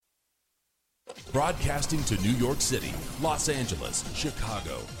Broadcasting to New York City, Los Angeles,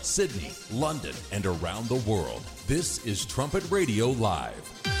 Chicago, Sydney, London, and around the world. This is Trumpet Radio Live.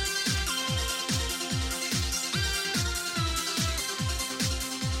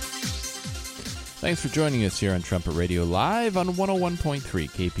 Thanks for joining us here on Trumpet Radio Live on 101.3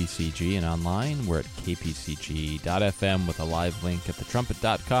 KPCG and online. We're at kpcg.fm with a live link at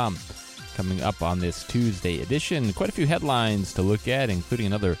thetrumpet.com. Coming up on this Tuesday edition, quite a few headlines to look at, including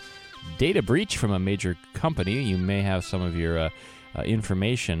another data breach from a major company. You may have some of your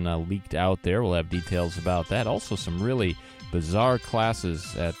information leaked out there. We'll have details about that. Also, some really bizarre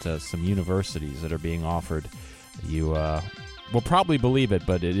classes at some universities that are being offered. You will probably believe it,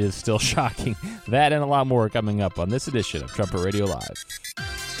 but it is still shocking. That and a lot more coming up on this edition of Trumpet Radio Live.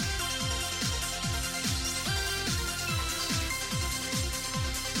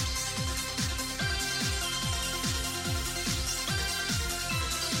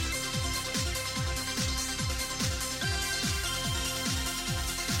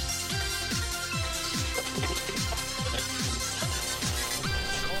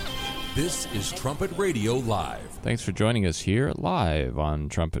 This is Trumpet Radio Live. Thanks for joining us here live on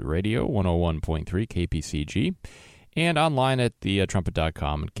Trumpet Radio 101.3 KPCG and online at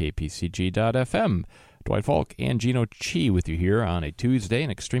thetrumpet.com and kpcg.fm. Dwight Falk and Gino Chi with you here on a Tuesday, an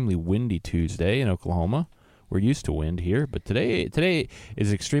extremely windy Tuesday in Oklahoma. We're used to wind here, but today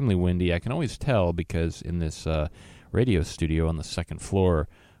is extremely windy. I can always tell because in this radio studio on the second floor,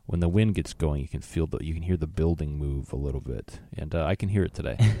 when the wind gets going, you can hear the building move a little bit, and I can hear it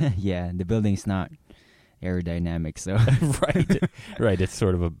today. Yeah, the building's not aerodynamic, so right.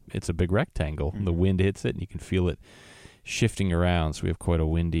 It's a big rectangle. Mm-hmm. The wind hits it, and you can feel it shifting around. So we have quite a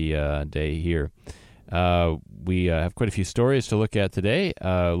windy day here. We have quite a few stories to look at today.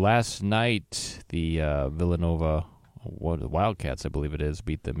 Last night, the Villanova Wildcats, I believe it is,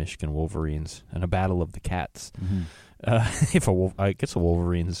 beat the Michigan Wolverines in a battle of the cats. Mm-hmm. I guess a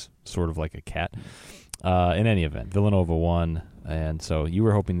Wolverine's sort of like a cat. In any event, Villanova won, and so you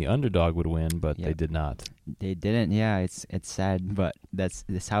were hoping the underdog would win, but they did not. They didn't. Yeah, it's sad, but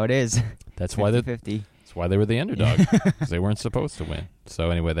that's how it is. That's 50-50. That's why they were the underdog, because they weren't supposed to win.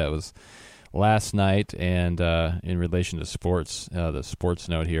 So anyway, that was last night, and in relation to sports, the sports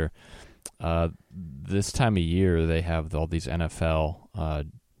note here. This time of year, they have all these NFL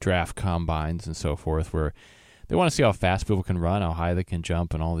draft combines and so forth, where they want to see how fast people can run, how high they can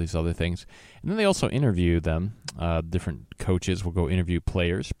jump, and all these other things. And then they also interview them. Different coaches will go interview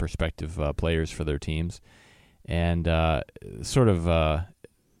players, prospective players for their teams. And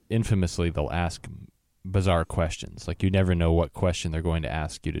infamously, they'll ask bizarre questions. Like, you never know what question they're going to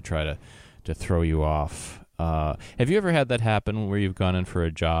ask you to try to throw you off. Have you ever had that happen where you've gone in for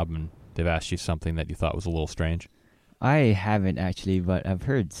a job and they've asked you something that you thought was a little strange? I haven't actually, but I've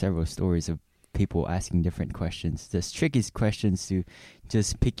heard several stories of people asking different questions. The trickiest questions to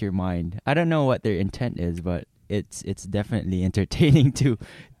just pick your mind. I don't know what their intent is, but it's definitely entertaining to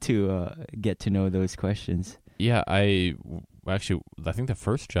get to know those questions. Yeah, I think the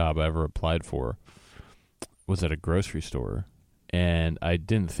first job I ever applied for was at a grocery store, and I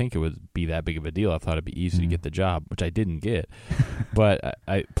didn't think it would be that big of a deal. I thought it'd be easy to get the job, which I didn't get. But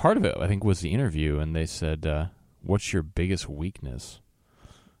I part of it, I think, was the interview, and they said, "What's your biggest weakness?"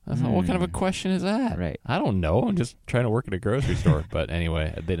 I thought, what kind of a question is that? Right. I don't know. I'm just trying to work at a grocery store. But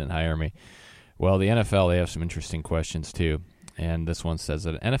anyway, they didn't hire me. Well, the NFL, they have some interesting questions, too. And this one says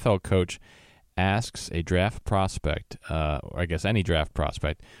that an NFL coach asks a draft prospect, or I guess any draft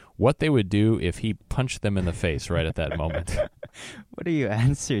prospect, what they would do if he punched them in the face right at that moment. What do you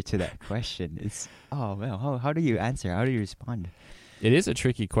answer to that question? How do you answer? How do you respond? It is a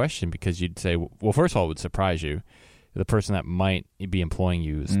tricky question because you'd say, well, first of all, it would surprise you. The person that might be employing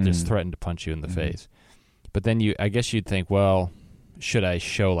you is just threatened to punch you in the face. But then I guess you'd think, well, should I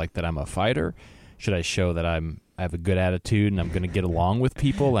show like that I'm a fighter? Should I show that I have a good attitude and I'm going to get along with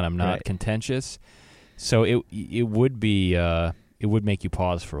people and I'm not contentious? So it would be it would make you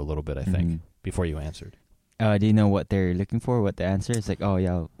pause for a little bit, I think, before you answered. Do you know what they're looking for? What the answer is? Like, oh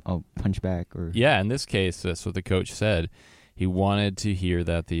yeah, I'll punch back, or yeah. In this case, that's what the coach said. He wanted to hear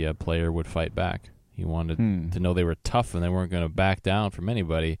that the player would fight back. He wanted to know they were tough and they weren't going to back down from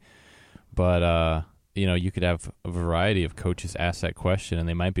anybody. But, you could have a variety of coaches ask that question, and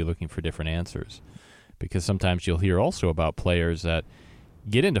they might be looking for different answers. Because sometimes you'll hear also about players that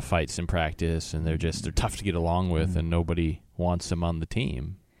get into fights in practice, and they're tough to get along with, and nobody wants them on the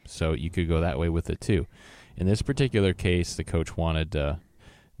team. So you could go that way with it, too. In this particular case, the coach wanted the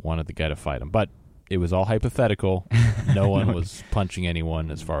guy to fight him. But it was all hypothetical. No one was punching anyone,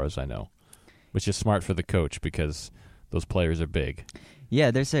 as far as I know. Which is smart for the coach because those players are big. Yeah,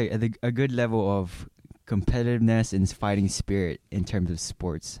 there's a good level of competitiveness and fighting spirit in terms of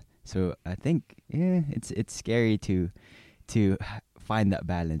sports. So I think it's scary to find that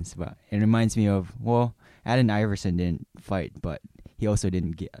balance. But it reminds me of, well, Allen Iverson didn't fight, but he also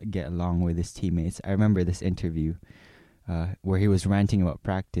didn't get along with his teammates. I remember this interview where he was ranting about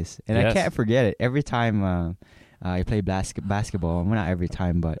practice, and I can't forget it. Every time I play basketball, well, not every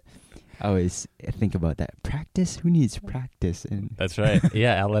time, but I always think about that. Practice? Who needs practice? And that's right.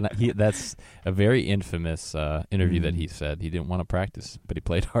 Yeah, Allen. That's a very infamous interview that he said he didn't want to practice, but he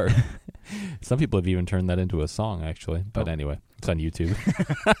played hard. Some people have even turned that into a song, actually. But anyway, it's on YouTube.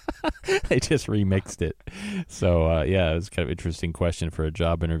 They just remixed it. So, yeah, it was kind of an interesting question for a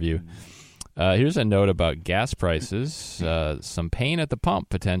job interview. Here's a note about gas prices. Some pain at the pump,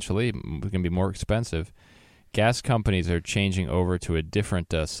 potentially. It's going to be more expensive. Gas companies are changing over to a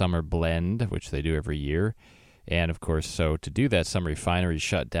different summer blend, which they do every year. And, of course, so to do that, some refineries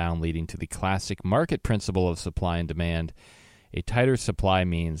shut down, leading to the classic market principle of supply and demand. A tighter supply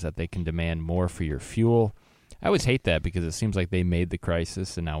means that they can demand more for your fuel. I always hate that because it seems like they made the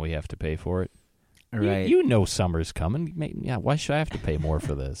crisis and now we have to pay for it. Right. You know summer's coming. Yeah, why should I have to pay more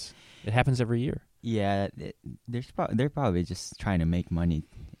for this? It happens every year. Yeah, they're probably just trying to make money,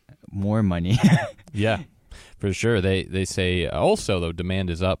 more money. Yeah. For sure. They say also, though, demand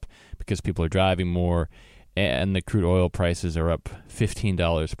is up because people are driving more and the crude oil prices are up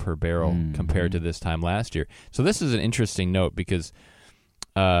 $15 per barrel compared to this time last year. So this is an interesting note because,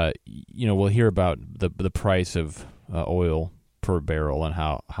 we'll hear about the price of oil per barrel and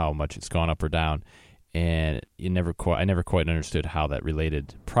how much it's gone up or down. And I never quite understood how that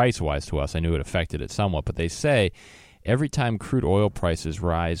related price-wise to us. I knew it affected it somewhat. But they say every time crude oil prices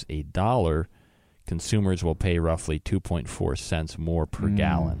rise $1, consumers will pay roughly 2.4 cents more per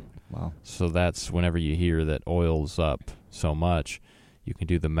gallon. Wow. So that's whenever you hear that oil's up so much, you can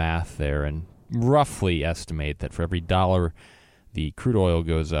do the math there and roughly estimate that for every $1 the crude oil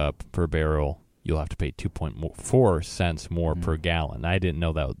goes up per barrel, you'll have to pay 2.4 cents more per gallon. I didn't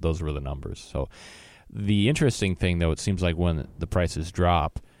know that those were the numbers. So the interesting thing, though, it seems like when the prices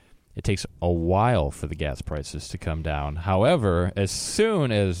drop, it takes a while for the gas prices to come down. However, as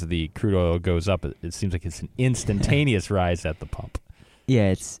soon as the crude oil goes up, it seems like it's an instantaneous rise at the pump.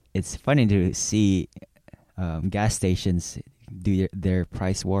 Yeah, it's funny to see gas stations do their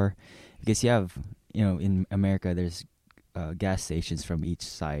price war because you have, in America, there's gas stations from each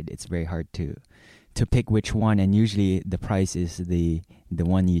side. It's very hard to pick which one, and usually the price is the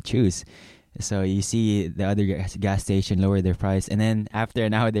one you choose. So you see the other gas station lower their price, and then after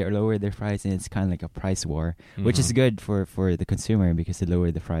an hour they lower their price, and it's kind of like a price war, which is good for the consumer because they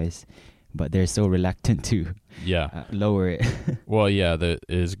lower the price, but they're so reluctant to lower it. Well, yeah, it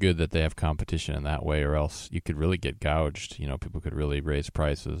is good that they have competition in that way, or else you could really get gouged. People could really raise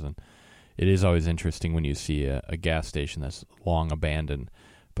prices, and it is always interesting when you see a gas station that's long abandoned,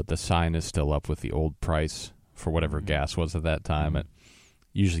 but the sign is still up with the old price for whatever gas was at that time. It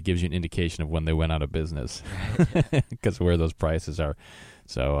usually gives you an indication of when they went out of business because of where those prices are.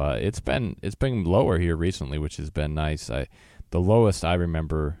 So it's been lower here recently, which has been nice. The lowest I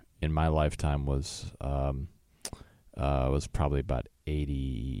remember in my lifetime was probably about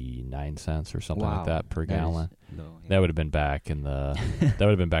 89 cents or something like that per gallon. Low, yeah. That would have been back in the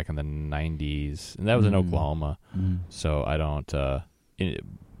 90s, and that was in Oklahoma. So I don't.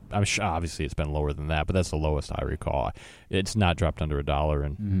 I'm sure obviously it's been lower than that, but that's the lowest I recall. It's not dropped under $1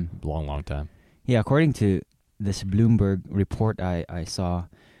 in a long, long time. Yeah, according to this Bloomberg report I saw,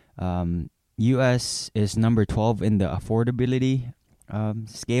 U.S. is number 12 in the affordability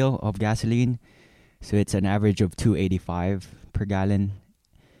scale of gasoline. So it's an average of $2.85 per gallon.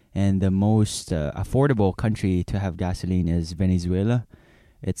 And the most affordable country to have gasoline is Venezuela.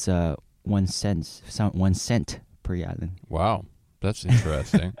 It's 1 cent per gallon. Wow. That's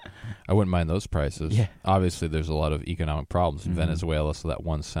interesting. I wouldn't mind those prices. Yeah. Obviously, there's a lot of economic problems in Venezuela, so that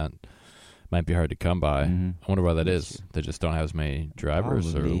 1 cent might be hard to come by. I wonder why that is. They just don't have as many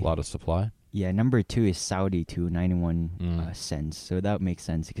drivers or a lot of supply? Yeah, number 2 is Saudi, 91 cents. So that makes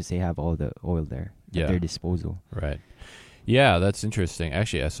sense because they have all the oil there at their disposal. Right. Yeah, that's interesting.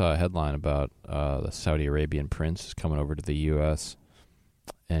 Actually, I saw a headline about the Saudi Arabian prince coming over to the U.S.,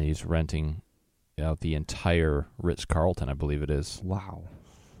 and he's renting out the entire Ritz-Carlton, I believe it is. Wow.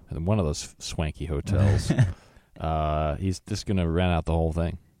 And one of those swanky hotels. He's just going to rent out the whole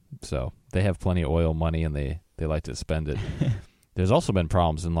thing. So they have plenty of oil money, and they like to spend it. There's also been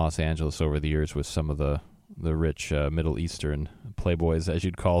problems in Los Angeles over the years with some of the rich Middle Eastern playboys, as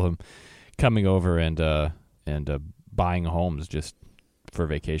you'd call them, coming over and buying homes just for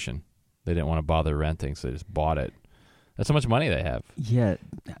vacation. They didn't want to bother renting, so they just bought it. That's how much money they have. Yeah,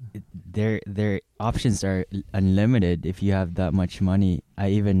 their options are unlimited if you have that much money. I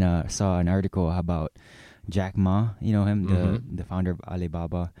even saw an article about Jack Ma. You know him, the founder of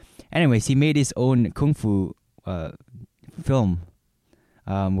Alibaba. Anyways, he made his own kung fu film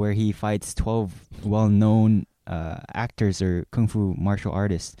where he fights 12 well-known actors or kung fu martial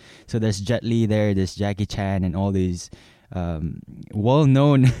artists. So there's Jet Li there, there's Jackie Chan, and all these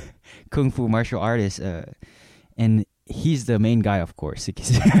well-known kung fu martial artists. And he's the main guy, of course.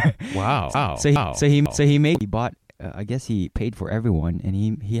 Wow. So he bought. I guess he paid for everyone, and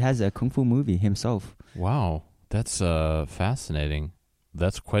he has a kung fu movie himself. Wow, that's fascinating.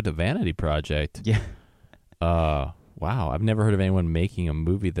 That's quite a vanity project. Yeah. Wow, I've never heard of anyone making a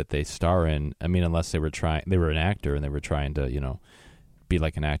movie that they star in. I mean, unless they were an actor and they were trying to, be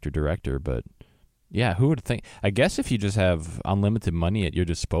like an actor director. But yeah, who would think? I guess if you just have unlimited money at your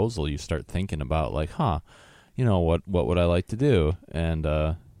disposal, you start thinking about like, what would I like to do? And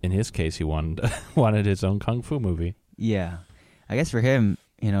in his case, he wanted his own kung fu movie. Yeah, I guess for him,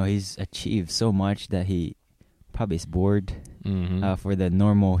 he's achieved so much that he probably is bored. For the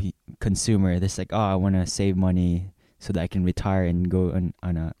normal consumer, that's like, I want to save money so that I can retire and go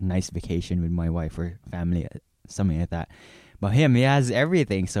on a nice vacation with my wife or family, something like that. But him, he has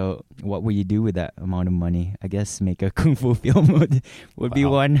everything. So what will you do with that amount of money? I guess make a kung fu film would be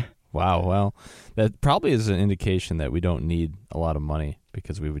one. Wow. Well, that probably is an indication that we don't need a lot of money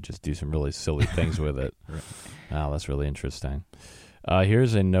because we would just do some really silly things with it. Right. Wow, that's really interesting.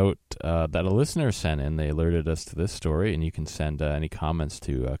 Here's a note that a listener sent in. They alerted us to this story, and you can send any comments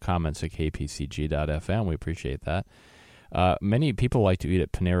to comments@kpcg.fm. We appreciate that. Many people like to eat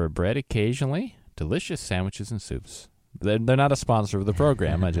at Panera Bread occasionally. Delicious sandwiches and soups. They're not a sponsor of the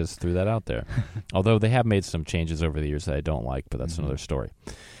program. I just threw that out there. Although they have made some changes over the years that I don't like, but that's another story.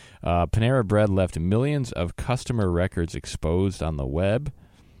 Panera Bread left millions of customer records exposed on the web.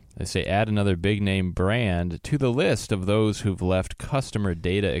 They say add another big-name brand to the list of those who've left customer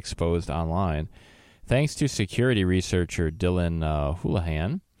data exposed online. Thanks to security researcher Dylan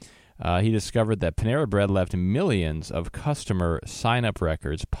Houlihan, he discovered that Panera Bread left millions of customer sign-up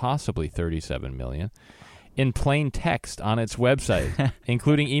records, possibly 37 million, in plain text on its website,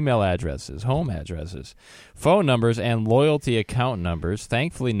 including email addresses, home addresses, phone numbers, and loyalty account numbers.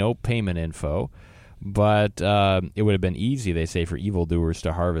 Thankfully, no payment info. But it would have been easy, they say, for evildoers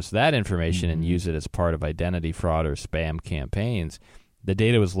to harvest that information and use it as part of identity fraud or spam campaigns. The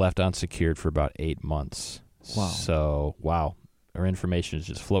data was left unsecured for about 8 months. Wow. So, wow. Our information is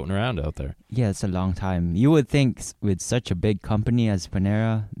just floating around out there. Yeah, it's a long time. You would think with such a big company as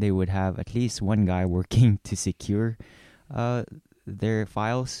Panera, they would have at least one guy working to secure their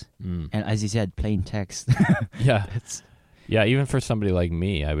files. And as you said, plain text. Yeah. Yeah, even for somebody like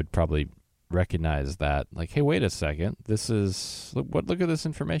me, I would probably recognize that. Like, hey, wait a second. Look at this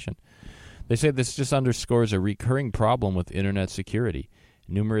information. They say this just underscores a recurring problem with internet security.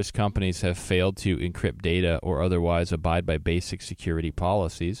 Numerous companies have failed to encrypt data or otherwise abide by basic security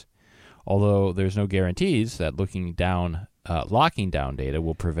policies. Although there's no guarantees that locking down data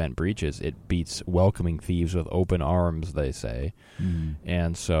will prevent breaches, it beats welcoming thieves with open arms, they say.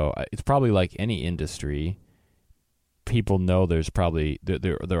 And so it's probably like any industry. People know there's probably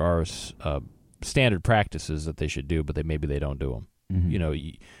there are standard practices that they should do, but maybe they don't do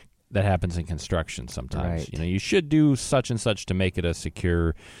them. That happens in construction sometimes. Right. You should do such and such to make it a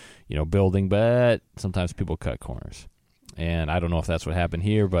secure, building, but sometimes people cut corners. And I don't know if that's what happened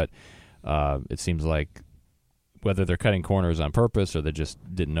here, but it seems like whether they're cutting corners on purpose or they just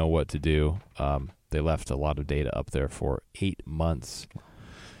didn't know what to do, they left a lot of data up there for 8 months.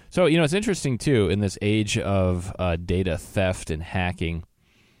 So, it's interesting, too, in this age of data theft and hacking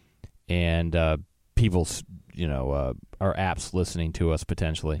and people's, our apps listening to us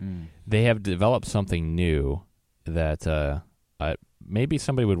potentially, they have developed something new that maybe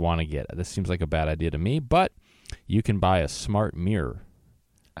somebody would want to get. This seems like a bad idea to me, but you can buy a smart mirror.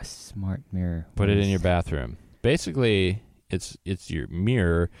 A smart mirror. Put it in your bathroom. Basically, it's your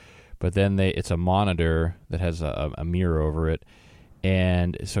mirror, but then it's a monitor that has a mirror over it.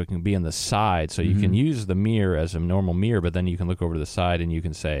 And so it can be on the side. So you can use the mirror as a normal mirror, but then you can look over to the side and you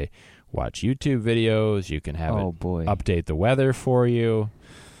can say, watch YouTube videos. You can have update the weather for you.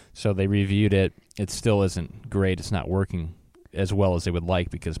 So they reviewed it. It still isn't great. It's not working as well as they would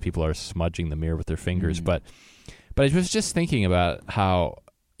like because people are smudging the mirror with their fingers. But I was just thinking about how,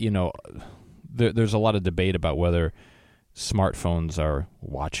 there's a lot of debate about whether smartphones are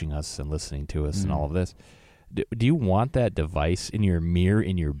watching us and listening to us and all of this. Do you want that device in your mirror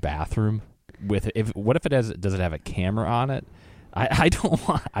in your bathroom? What if it does it have a camera on it? I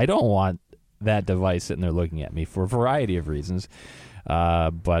don't want that device sitting there looking at me for a variety of reasons.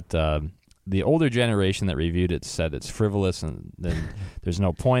 But the older generation that reviewed it said it's frivolous and then there's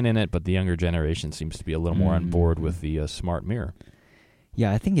no point in it, but the younger generation seems to be a little more on board with the smart mirror.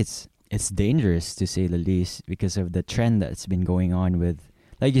 Yeah, I think it's dangerous, to say the least, because of the trend that's been going on with,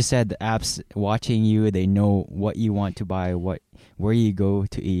 like you said, the apps watching you. They know what you want to buy, where you go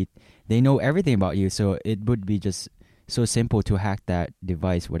to eat. They know everything about you, so it would be just so simple to hack that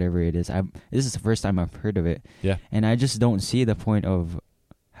device, whatever it is. This is the first time I've heard of it. Yeah. And I just don't see the point of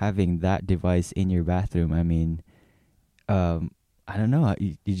having that device in your bathroom. I mean, I don't know.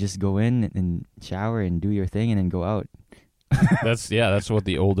 You just go in and shower and do your thing and then go out. That's what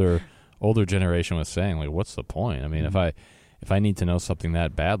the older generation was saying. Like, what's the point? I mean, if I need to know something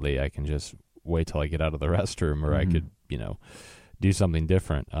that badly, I can just wait till I get out of the restroom, or I could, do something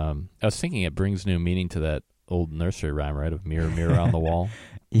different. I was thinking it brings new meaning to that old nursery rhyme, right? Of mirror, mirror on the wall.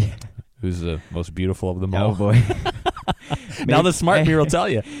 Yeah. Who's the most beautiful of them all? Oh boy. Now the smart mirror will tell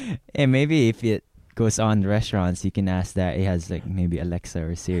you. And maybe if it goes on restaurants, you can ask that. It has like maybe Alexa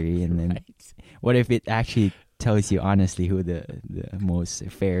or Siri, and then what if it actually tells you honestly who the most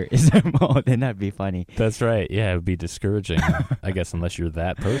fair is? Then that'd be funny. That's right. Yeah, it would be discouraging. I guess unless you're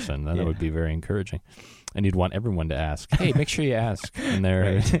that person, then it would be very encouraging. And you'd want everyone to ask, hey, make sure you ask. And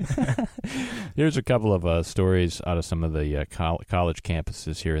here's a couple of stories out of some of the college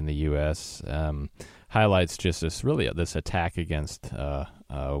campuses here in the U.S. Highlights just this attack against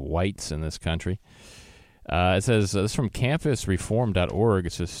whites in this country. It says, this is from campusreform.org.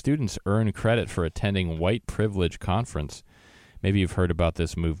 It says, students earn credit for attending white privilege conference. Maybe you've heard about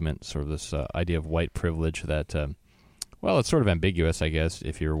this movement, sort of this idea of white privilege that, it's sort of ambiguous, I guess.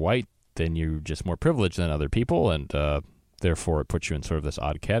 If you're white, then you're just more privileged than other people, and therefore it puts you in sort of this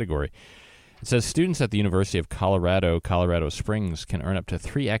odd category. It says, students at the University of Colorado Springs can earn up to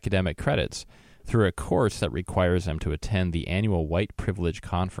 3 academic credits through a course that requires them to attend the annual White Privilege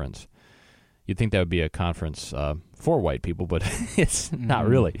Conference. You'd think that would be a conference for white people, but it's not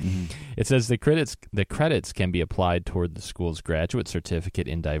really. Mm-hmm. It says the credits can be applied toward the school's graduate certificate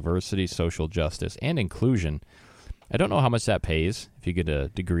in diversity, social justice, and inclusion. I don't know how much that pays if you get a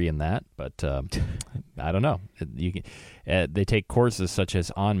degree in that, but I don't know. They take courses such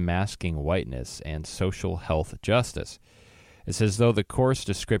as Unmasking Whiteness and Social Health Justice. It says, though the course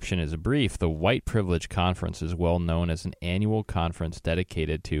description is brief, the White Privilege Conference is well known as an annual conference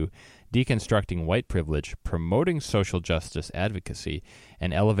dedicated to deconstructing white privilege, promoting social justice advocacy,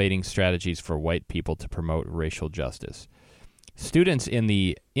 and elevating strategies for white people to promote racial justice. Students in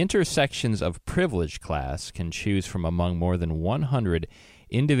the Intersections of Privilege class can choose from among more than 100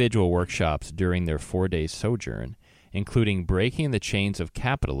 individual workshops during their 4-day sojourn, including Breaking the Chains of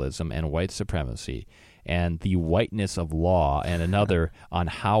Capitalism and White Supremacy, and The Whiteness of Law, and another on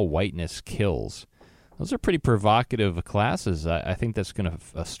How Whiteness Kills. Those are pretty provocative classes. I think that's going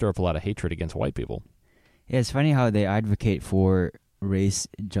to stir up a lot of hatred against white people. Yeah, it's funny how they advocate for race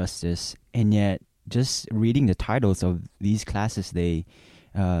justice, and yet just reading the titles of these classes they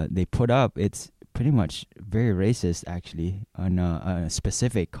put up, it's pretty much very racist, actually, on a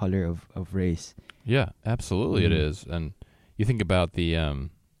specific color of race. Yeah, absolutely it is. And you think about the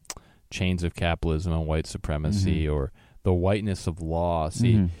chains of capitalism and white supremacy, or the whiteness of law.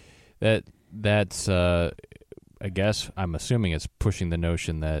 See, that's I guess I'm assuming it's pushing the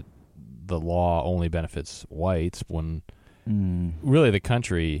notion that the law only benefits whites when really the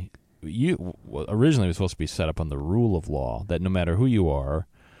country originally was supposed to be set up on the rule of law, that no matter who you are,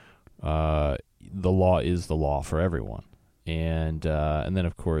 the law is the law for everyone. And then,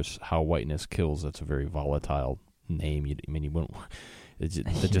 of course, How Whiteness Kills, that's a very volatile name. You wouldn't...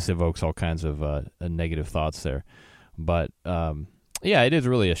 It just evokes all kinds of negative thoughts there. But, it is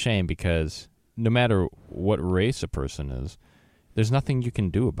really a shame because no matter what race a person is, there's nothing you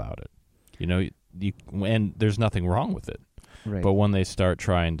can do about it. And there's nothing wrong with it. Right. But when they start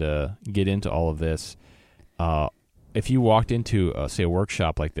trying to get into all of this, if you walked into, say, a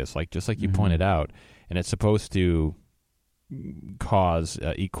workshop like this, just like you pointed out, and it's supposed to cause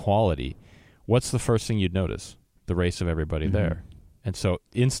equality, what's the first thing you'd notice? The race of everybody there. And so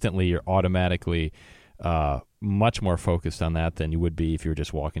instantly you're automatically much more focused on that than you would be if you were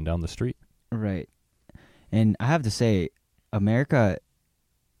just walking down the street. Right. And I have to say, America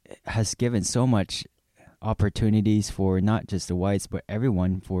has given so much opportunities for not just the whites, but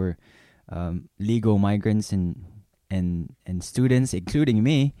everyone, for legal migrants and students, including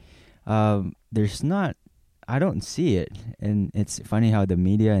me. I don't see it. And it's funny how the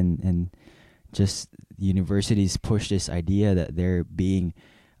media and just universities push this idea that they're being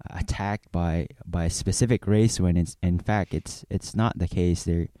attacked by a specific race when it's in fact it's not the case.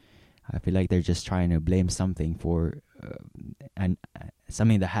 I feel like they're just trying to blame something for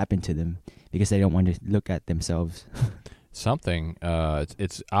something that happened to them because they don't want to look at themselves. Something.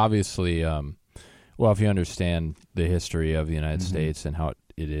 It's obviously, well, if you understand the history of the United States and how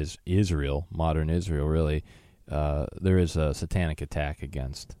it is Israel, modern Israel, really, there is a satanic attack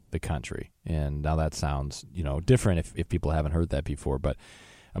against the country. And now that sounds, different if people haven't heard that before, but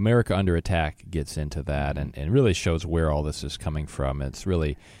America Under Attack gets into that and really shows where all this is coming from. It's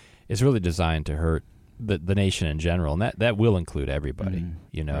really designed to hurt the nation in general, and that will include everybody.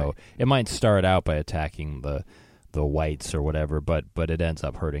 Right. It might start out by attacking the whites or whatever, but it ends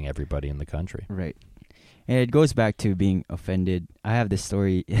up hurting everybody in the country. Right. And it goes back to being offended. I have this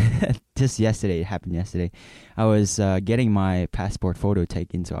story just yesterday. It happened yesterday. I was getting my passport photo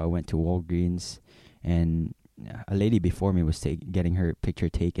taken, so I went to Walgreens, and a lady before me was getting her picture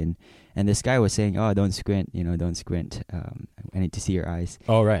taken, and this guy was saying, "Oh, don't squint, don't squint. I need to see your eyes."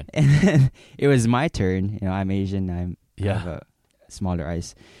 Oh, right. And then it was my turn. I'm Asian. I have smaller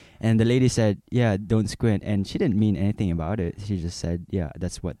eyes. And the lady said, "Yeah, don't squint." And she didn't mean anything about it. She just said, "Yeah,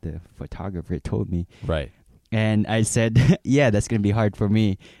 that's what the photographer told me." Right. And I said, "Yeah, that's going to be hard for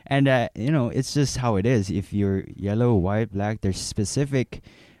me." And, it's just how it is. If you're yellow, white, black, there's specific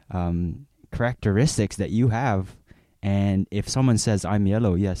characteristics that you have. And if someone says, "I'm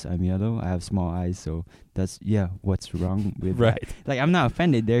yellow," yes, I'm yellow. I have small eyes. So that's, what's wrong with right. that? Like, I'm not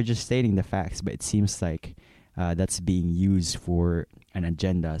offended. They're just stating the facts. But it seems like that's being used for an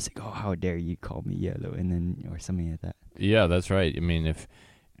agenda. It's like, "Oh, how dare you call me yellow," and then or something like that. Yeah, that's right. I mean, if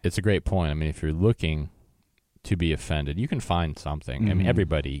it's a great point. I mean, if you're looking to be offended, you can find something. I mean,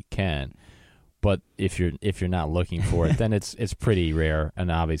 everybody can, but if you're not looking for it, then it's pretty rare.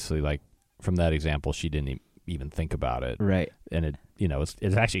 And obviously, like from that example, she didn't even think about it, right? And it,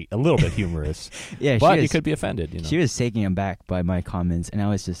 it's actually a little bit humorous. Yeah, but you could be offended. She was taken aback by my comments, and I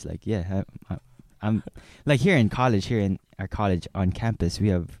was just like, I'm like here in our college on campus, we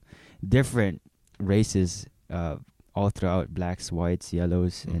have different races all throughout: blacks, whites,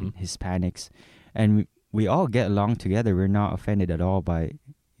 yellows, and Hispanics, and we all get along together. We're not offended at all by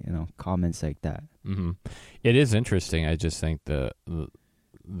comments like that. It is interesting. I just think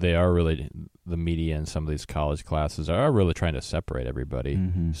they are really, the media and some of these college classes are really trying to separate everybody.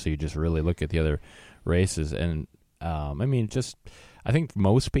 So you just really look at the other races, and I think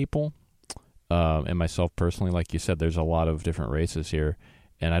most people, and myself personally, like you said, there's a lot of different races here,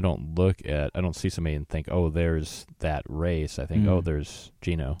 and I don't see somebody and think, "Oh, there's that race." I think, "Oh, there's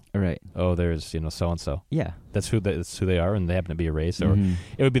Gino." Right. "Oh, there's so and so." Yeah. That's who they are, and they happen to be a race. Or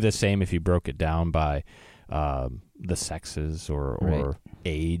it would be the same if you broke it down by the sexes or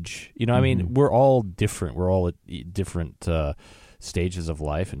age. I mean, we're all different. We're all at different stages of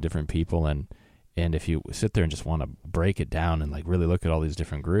life and different people, and if you sit there and just want to break it down and like really look at all these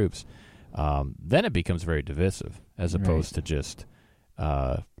different groups, then it becomes very divisive, as opposed to just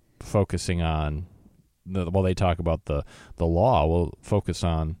focusing on they talk about the law. We'll focus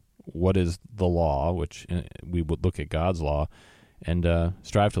on what is the law, which we would look at God's law and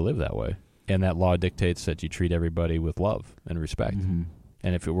strive to live that way. And that law dictates that you treat everybody with love and respect.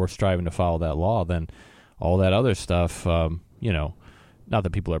 And if we're striving to follow that law, then all that other stuff, not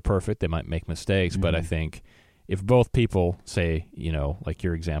that people are perfect, they might make mistakes, but I think if both people say, like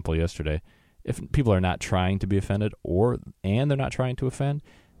your example yesterday, if people are not trying to be offended and they're not trying to offend,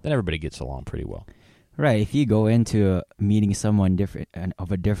 then everybody gets along pretty well. Right. If you go into meeting someone different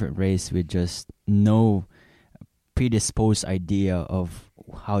of a different race with just no predisposed idea of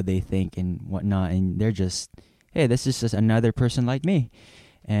how they think and whatnot, and they're just, "Hey, this is just another person like me,"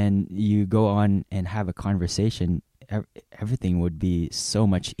 and you go on and have a conversation, everything would be so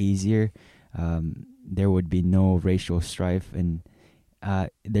much easier. There would be no racial strife, and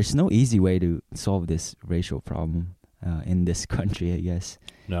there's no easy way to solve this racial problem in this country, I guess.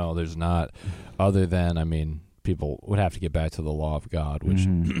 No, there's not. Other than, people would have to get back to the law of God, which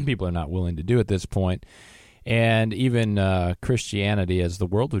people are not willing to do at this point. And even Christianity, as the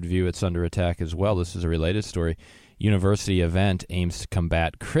world would view, it's under attack as well. This is a related story. University event aims to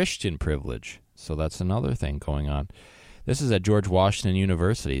combat Christian privilege. So that's another thing going on. This is at George Washington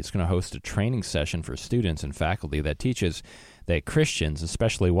University. It's going to host a training session for students and faculty that teaches that Christians,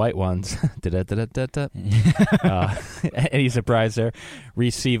 especially white ones, any surprise there,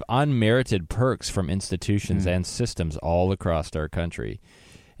 receive unmerited perks from institutions and systems all across our country.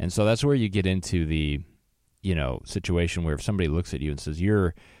 And so that's where you get into the situation where if somebody looks at you and says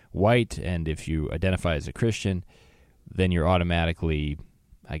you're white, and if you identify as a Christian, then you're automatically,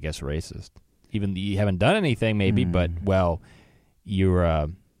 I guess, racist. Even you haven't done anything, maybe, but you're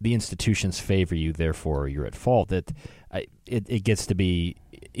the institutions favor you, therefore you're at fault. It gets to be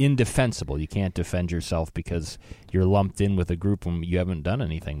indefensible. You can't defend yourself because you're lumped in with a group when you haven't done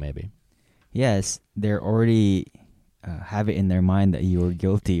anything, maybe. Yes, they're already have it in their mind that you're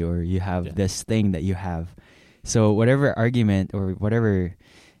guilty or you have this thing that you have. So whatever argument or whatever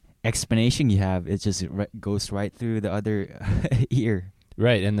explanation you have, it just goes right through the other ear.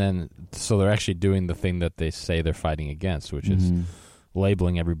 Right, and then so they're actually doing the thing that they say they're fighting against, which is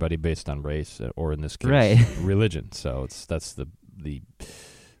labeling everybody based on race or, in this case, religion. So that's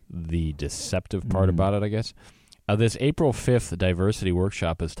the deceptive part about it, I guess. This April 5th diversity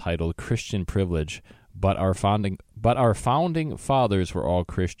workshop is titled "Christian Privilege, but our founding fathers were all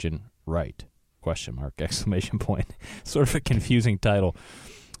Christian, right?" ? Exclamation point. Sort of a confusing title.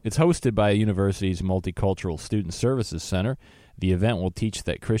 It's hosted by a university's Multicultural Student Services Center. The event will teach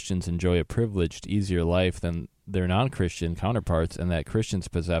that Christians enjoy a privileged, easier life than their non-Christian counterparts and that Christians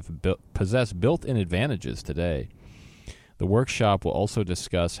possess built-in advantages today. The workshop will also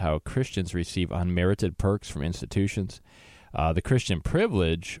discuss how Christians receive unmerited perks from institutions. The Christian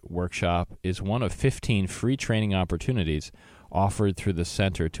Privilege Workshop is one of 15 free training opportunities offered through the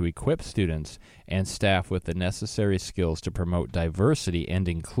center to equip students and staff with the necessary skills to promote diversity and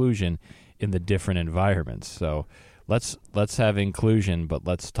inclusion in the different environments. So let's have inclusion, but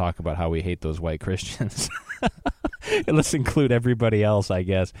let's talk about how we hate those white Christians. Let's include everybody else, I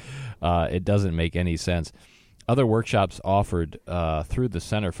guess. It doesn't make any sense. Other workshops offered through the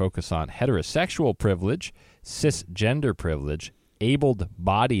center focus on heterosexual privilege, cisgender privilege,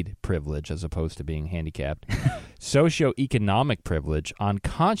 able-bodied privilege as opposed to being handicapped, socioeconomic privilege,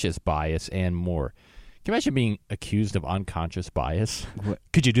 unconscious bias, and more. Can you imagine being accused of unconscious bias? What?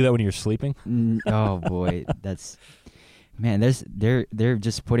 Could you do that when you're sleeping? Oh boy, that's they're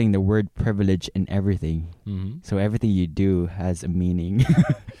just putting the word privilege in everything. Mm-hmm. So everything you do has a meaning.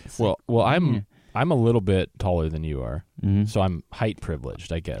 Well, I'm a little bit taller than you are, so I'm height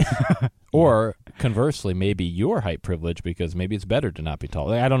privileged, I guess. Or conversely, maybe you're height privileged because maybe it's better to not be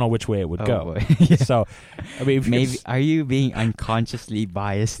tall. I don't know which way it would go. Yeah. So, I mean, maybe are you being unconsciously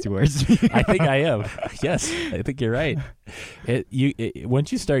biased towards me? I think I am. Yes, I think you're right.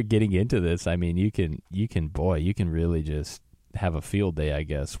 Once you start getting into this, I mean, you can really just have a field day, I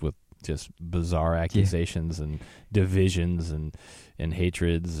guess, with just bizarre accusations and divisions and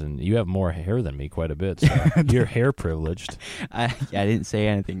hatreds, and you have more hair than me quite a bit, so you're hair privileged. I didn't say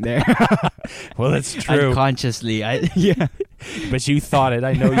anything there. Well, that's true. Unconsciously, But you thought it.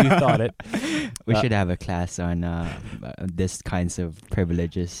 I know you thought it. We should have a class on this kinds of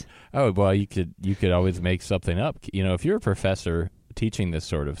privileges. Oh, well, you could always make something up. You know, if you're a professor teaching this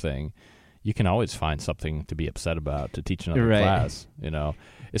sort of thing, you can always find something to be upset about to teach another class, you know.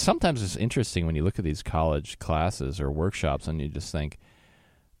 Sometimes it's interesting when you look at these college classes or workshops and you just think,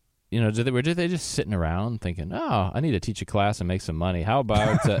 you know, were they just sitting around thinking, oh, I need to teach a class and make some money. How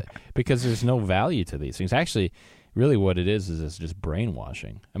about, because there's no value to these things. Actually, really what it is it's just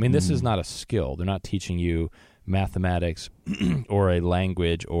brainwashing. I mean, this is not a skill. They're not teaching you mathematics or a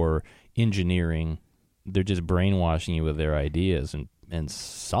language or engineering. They're just brainwashing you with their ideas, and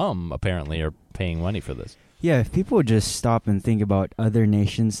some apparently are paying money for this. Yeah, if people just stop and think about other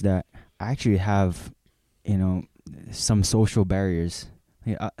nations that actually have, you know, some social barriers.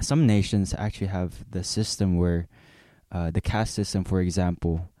 Some nations actually have the system where, the caste system, for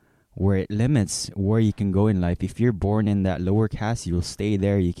example, where it limits where you can go in life. If you're born in that lower caste, you'll stay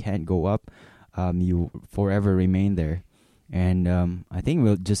there. You can't go up. You forever remain there. And I think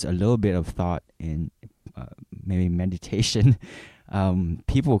with just a little bit of thought and maybe meditation,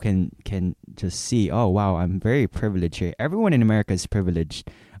 people can just see, oh, wow, I'm very privileged here. Everyone in America is privileged.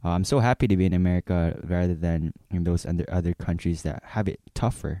 I'm so happy to be in America rather than in those other countries that have it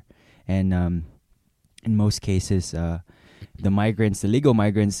tougher. And in most cases, the legal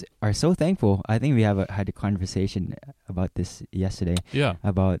migrants, are so thankful. I think we had a conversation about this yesterday. Yeah.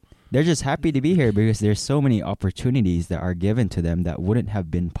 About they're just happy to be here because there's so many opportunities that are given to them that wouldn't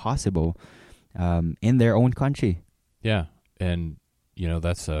have been possible in their own country. Yeah, and you know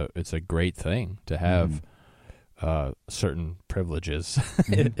it's a great thing to have certain privileges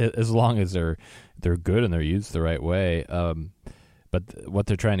as long as they're good and they're used the right way. But what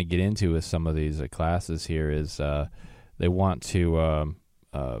they're trying to get into with some of these classes here is they want to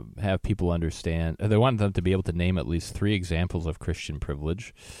have people understand. They want them to be able to name at least 3 examples of Christian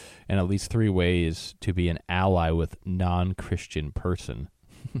privilege and at least 3 ways to be an ally with non-Christian person.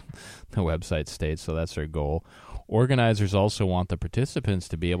 The website states, so that's their goal. Organizers also want the participants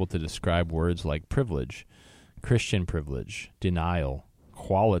to be able to describe words like privilege, Christian privilege, denial,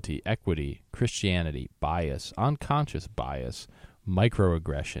 quality, equity, Christianity, bias, unconscious bias,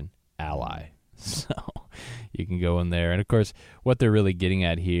 microaggression, ally. So you can go in there. And, of course, what they're really getting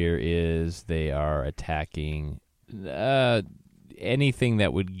at here is they are attacking anything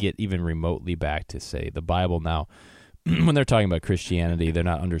that would get even remotely back to, say, the Bible. Now, when they're talking about Christianity, they're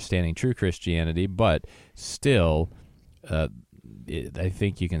not understanding true Christianity, but still, I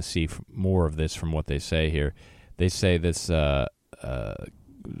think you can see more of this from what they say here. They say this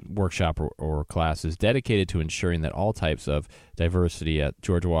workshop or class is dedicated to ensuring that all types of diversity at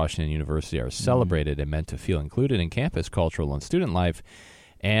George Washington University are celebrated and meant to feel included in campus, cultural, and student life.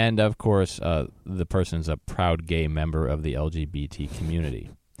 And, of course, the person's a proud gay member of the LGBT community.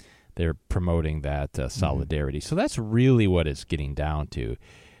 They're promoting that solidarity. So that's really what it's getting down to.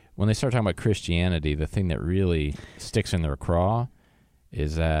 When they start talking about Christianity, the thing that really sticks in their craw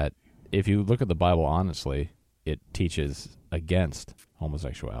is that if you look at the Bible honestly, it teaches against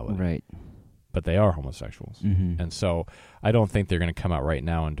homosexuality. Right. But they are homosexuals. Mm-hmm. And so I don't think they're going to come out right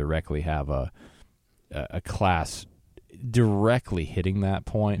now and directly have a class directly hitting that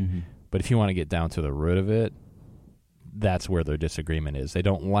point. Mm-hmm. But if you want to get down to the root of it, that's where their disagreement is. They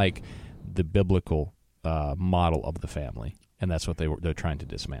don't like the biblical model of the family, and that's what they're trying to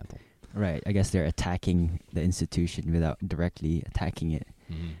dismantle. Right. I guess they're attacking the institution without directly attacking it.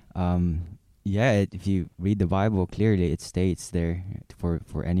 Mm-hmm. If you read the Bible clearly, it states there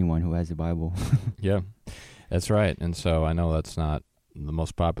for anyone who has a Bible. Yeah, that's right. And so I know that's not the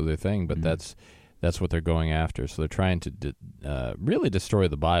most popular thing, but that's what they're going after. So they're trying to really destroy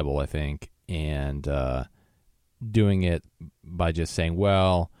the Bible, I think, and doing it by just saying,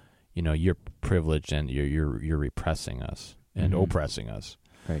 well, you're privileged and you're repressing us and oppressing us.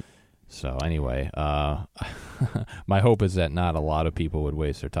 Right. So anyway, my hope is that not a lot of people would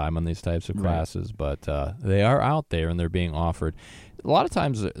waste their time on these types of classes, but they are out there and they're being offered. A lot of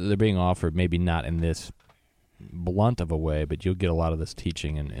times they're being offered maybe not in this blunt of a way, but you'll get a lot of this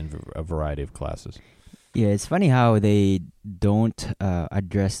teaching in a variety of classes. Yeah, it's funny how they don't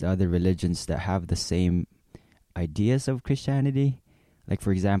address other religions that have the same ideas of Christianity. Like,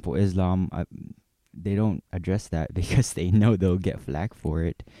 for example, Islam, they don't address that because they know they'll get flack for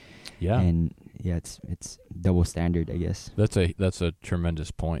it. Yeah. And it's double standard, I guess. That's a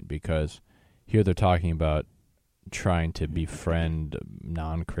tremendous point, because here they're talking about trying to befriend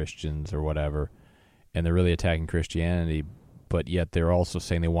non-Christians or whatever, and they're really attacking Christianity, but yet they're also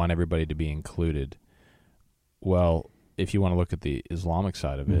saying they want everybody to be included. Well, if you want to look at the Islamic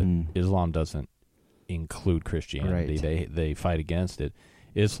side of it, Islam doesn't include Christianity. Right. They fight against it.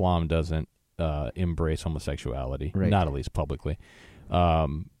 Islam doesn't embrace homosexuality, not at least publicly.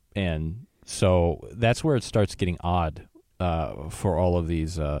 And so that's where it starts getting odd for all of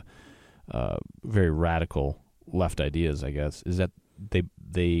these very radical left ideas, I guess, is that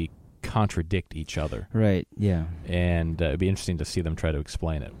they contradict each other. Right, yeah. And it'd be interesting to see them try to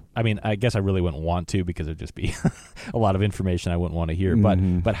explain it. I mean, I guess I really wouldn't want to, because it'd just be a lot of information I wouldn't want to hear.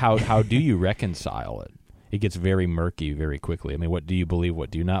 But how do you reconcile it? It gets very murky very quickly. I mean, what do you believe,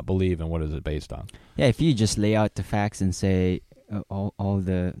 what do you not believe, and what is it based on? Yeah, if you just lay out the facts and say lay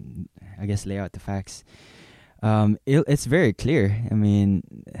out the facts, it's very clear. I mean,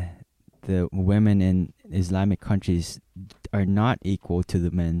 the women in Islamic countries are not equal to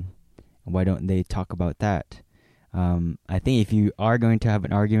the men. Why don't they talk about that? I think if you are going to have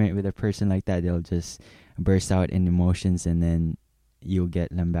an argument with a person like that, they'll just burst out in emotions, and then you'll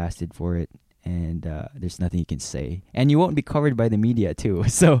get lambasted for it, and there's nothing you can say. And you won't be covered by the media, too.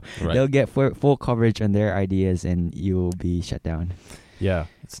 So they'll get full coverage on their ideas, and you'll be shut down. Yeah,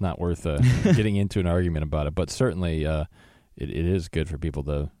 it's not worth getting into an argument about it. But certainly it is good for people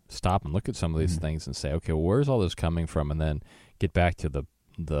to stop and look at some of these things and say, okay, well, where's all this coming from? And then get back to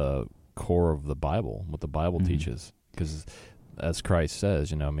the core of the Bible, what the Bible teaches. Because as Christ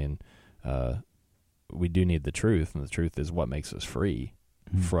says, we do need the truth, and the truth is what makes us free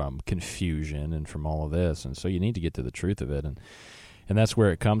from confusion and from all of this. And so you need to get to the truth of it, and that's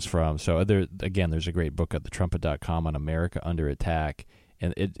where it comes from. So there's a great book at thetrumpet.com on America Under Attack,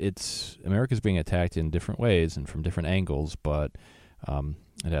 and it's America's being attacked in different ways and from different angles, but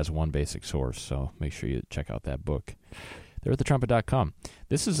it has one basic source. So make sure you check out that book. They're at thetrumpet.com.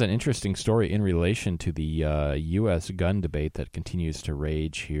 This is an interesting story in relation to the U.S. gun debate that continues to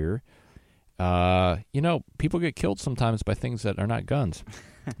rage here. People get killed sometimes by things that are not guns.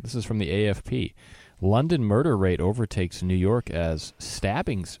 This is from the AFP. London murder rate overtakes New York as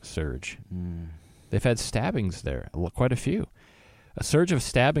stabbings surge. They've had stabbings there, quite a few. A surge of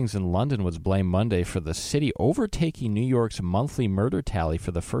stabbings in London was blamed Monday for the city overtaking New York's monthly murder tally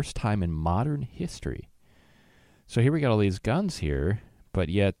for the first time in modern history. So here we got all these guns here, but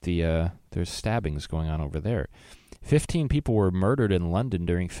yet there's stabbings going on over there. 15 people were murdered in London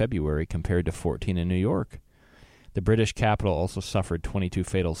during February compared to 14 in New York. The British capital also suffered 22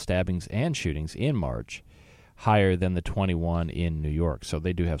 fatal stabbings and shootings in March, higher than the 21 in New York. So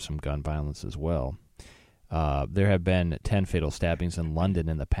they do have some gun violence as well. There have been 10 fatal stabbings in London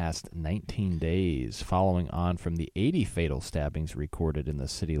in the past 19 days, following on from the 80 fatal stabbings recorded in the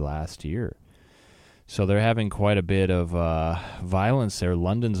city last year. So they're having quite a bit of violence there.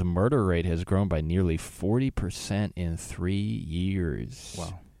 London's murder rate has grown by nearly 40% in 3 years.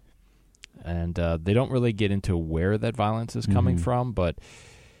 Wow. And they don't really get into where that violence is coming from, but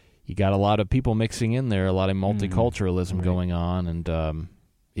you got a lot of people mixing in there, a lot of multiculturalism going on, and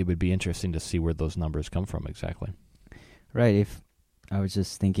it would be interesting to see where those numbers come from exactly. Right. If I was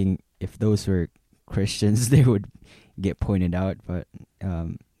just thinking, if those were Christians, they would get pointed out, but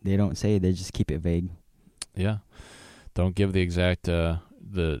they don't say. They just keep it vague. Yeah, don't give the exact the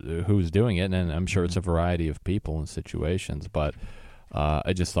who's doing it, and I'm sure it's a variety of people and situations. But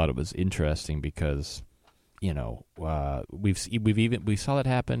I just thought it was interesting because we saw that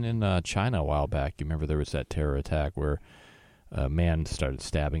happen in China a while back. You remember there was that terror attack where a man started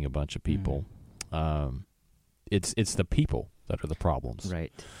stabbing a bunch of people. It's the people that are the problems,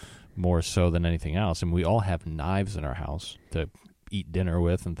 right? More so than anything else. And we all have knives in our house to eat dinner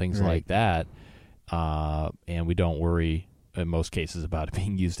with and things like that. And we don't worry in most cases about it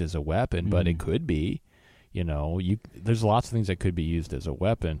being used as a weapon, but it could be. There's lots of things that could be used as a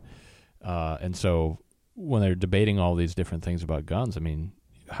weapon. And so when they're debating all these different things about guns, I mean,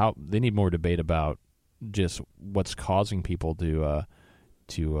 how they need more debate about just what's causing people to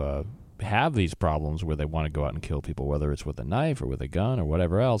have these problems where they want to go out and kill people, whether it's with a knife or with a gun or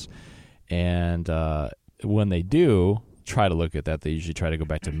whatever else. And when they do try to look at that, they usually try to go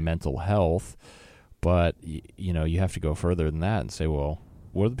back to mental health. But, you have to go further than that and say, well,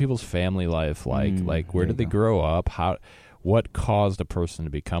 what are the people's family life like? Like, where did they grow up? What caused a person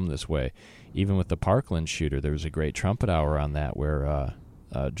to become this way? Even with the Parkland shooter, there was a great trumpet hour on that where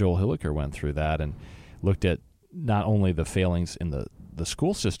Joel Hilliker went through that and looked at not only the failings in the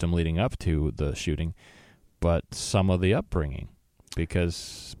school system leading up to the shooting, but some of the upbringing.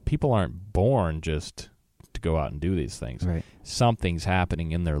 Because people aren't born just to go out and do these things. Right. Something's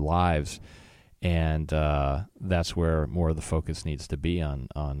happening in their lives, and that's where more of the focus needs to be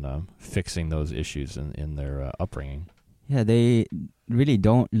on fixing those issues in their upbringing. Yeah, they really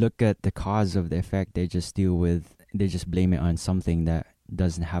don't look at the cause of the effect. They just blame it on something that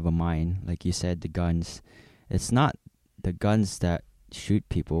doesn't have a mind. Like you said, the guns. It's not the guns that shoot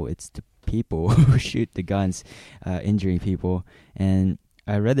people. It's the people who shoot the guns, injuring people. And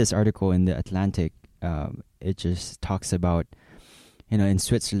I read this article in The Atlantic. It just talks about, in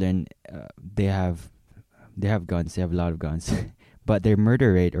Switzerland, they have guns. They have a lot of guns. But their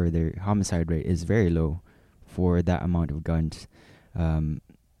murder rate or their homicide rate is very low for that amount of guns.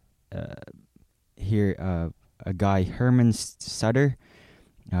 Here, a guy, Hermann Sutter,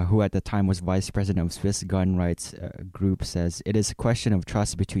 who at the time was vice president of Swiss gun rights group, says, "It is a question of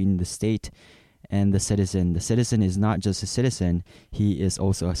trust between the state and the citizen. The citizen is not just a citizen, he is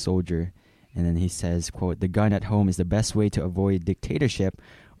also a soldier." And then he says, quote, "The gun at home is the best way to avoid dictatorship.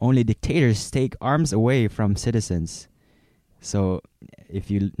 Only dictators take arms away from citizens." So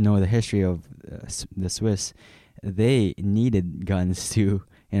if you know the history of the Swiss, they needed guns to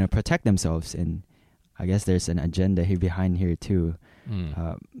protect themselves. And I guess there's an agenda behind here too,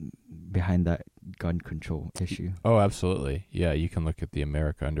 behind that gun control issue. Oh, absolutely. Yeah, you can look at the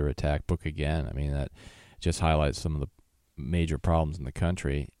America Under Attack book again. I mean, that just highlights some of the major problems in the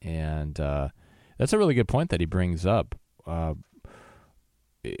country. And that's a really good point that he brings up.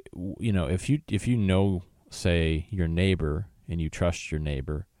 If you know, say, your neighbor and you trust your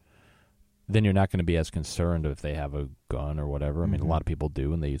neighbor, then you're not going to be as concerned if they have a gun or whatever. I mean, a lot of people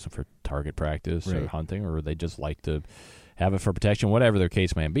do, and they use it for target practice or hunting, or they just like to have it for protection, whatever their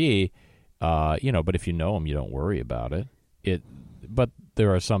case may be. But if you know them, you don't worry about it. But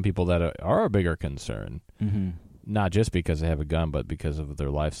there are some people that are a bigger concern, not just because they have a gun, but because of their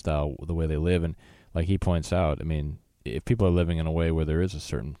lifestyle, the way they live. And like he points out, I mean, if people are living in a way where there is a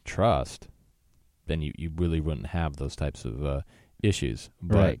certain trust, then you really wouldn't have those types of issues.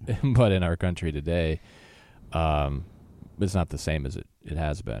 But but in our country today, it's not the same as it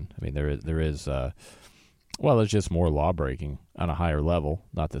has been. I mean, there is there's just more law breaking on a higher level.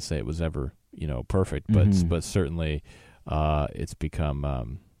 Not to say it was ever perfect, but certainly it's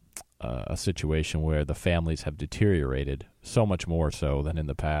become a situation where the families have deteriorated so much more so than in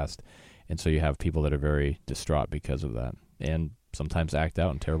the past, and so you have people that are very distraught because of that, and sometimes act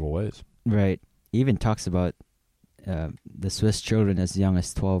out in terrible ways. Right. Even talks about the Swiss children as young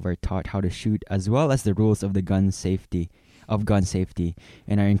as 12 are taught how to shoot, as well as the rules of gun safety,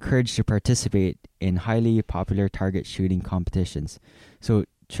 and are encouraged to participate in highly popular target shooting competitions. So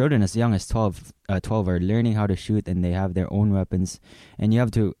children as young as 12 are learning how to shoot, and they have their own weapons. And you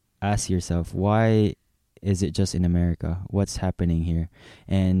have to ask yourself, why is it just in America? What's happening here?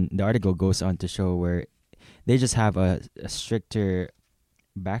 And the article goes on to show where they just have a stricter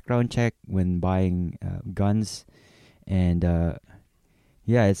background check when buying guns. And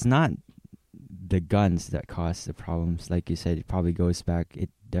it's not the guns that cause the problems. Like you said, it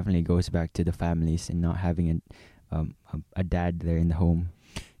definitely goes back to the families and not having a dad there in the home.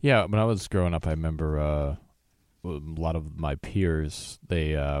 Yeah, when I was growing up, I remember a lot of my peers,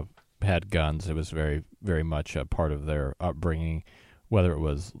 they had guns. It was very, very much a part of their upbringing, whether it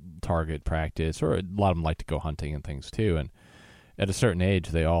was target practice, or a lot of them liked to go hunting and things too. And at a certain age,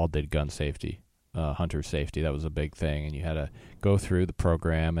 they all did gun safety, hunter safety. That was a big thing, and you had to go through the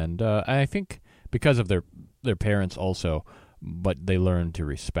program. And I think because of their parents also, but they learned to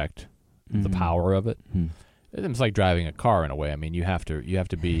respect the power of it. Mm-hmm. It's like driving a car in a way. I mean, you have to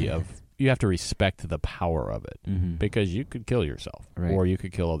respect the power of it, because you could kill yourself, right, or you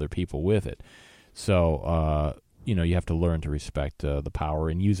could kill other people with it. So, you have to learn to respect the power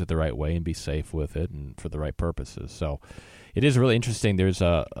and use it the right way and be safe with it and for the right purposes. So it is really interesting. There's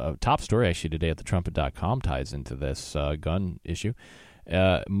a top story actually today at thetrumpet.com ties into this gun issue.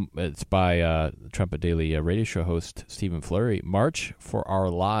 It's by the Trumpet Daily radio show host Stephen Flurry. March for Our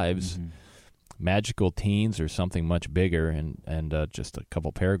Lives. Magical teens or something much bigger, and just a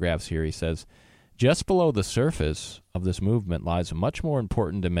couple paragraphs here. He says, just below the surface of this movement lies a much more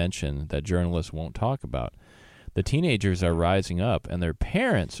important dimension that journalists won't talk about. The teenagers are rising up, and their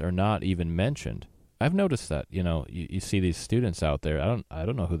parents are not even mentioned. I've noticed that. You see these students out there. I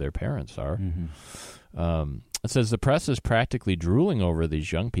don't know who their parents are. It says the press is practically drooling over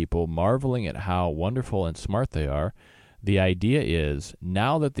these young people, marveling at how wonderful and smart they are. The idea is,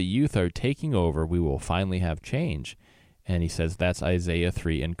 now that the youth are taking over, we will finally have change. And he says that's Isaiah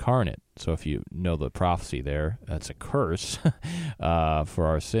 3 incarnate. So if you know the prophecy there, that's a curse for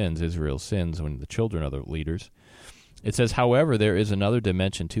our sins, Israel's sins, when the children are the leaders. It says, however, there is another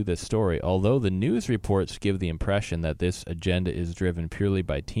dimension to this story. Although the news reports give the impression that this agenda is driven purely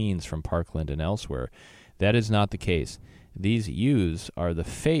by teens from Parkland and elsewhere, that is not the case. These youths are the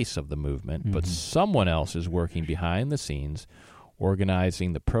face of the movement, but someone else is working behind the scenes,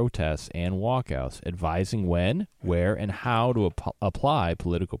 organizing the protests and walkouts, advising when, where, and how to apply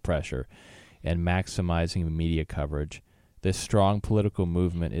political pressure, and maximizing media coverage. This strong political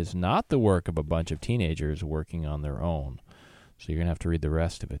movement is not the work of a bunch of teenagers working on their own. So you're going to have to read the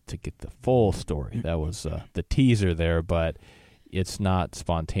rest of it to get the full story. That was the teaser there, but it's not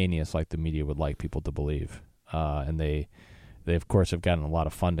spontaneous like the media would like people to believe. And they of course have gotten a lot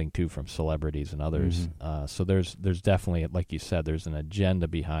of funding too from celebrities and others. So there's definitely, like you said, there's an agenda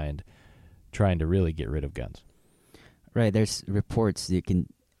behind trying to really get rid of guns. Right. There's reports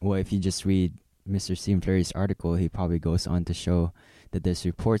if you just read Mr. Stephen Flurry's article, he probably goes on to show that there's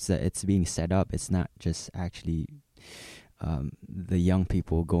reports that it's being set up. It's not just actually the young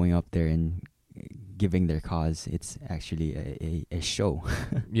people going up there and giving their cause. It's actually a show.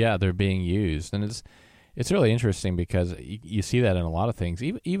 Yeah, they're being used, and it's really interesting because you see that in a lot of things.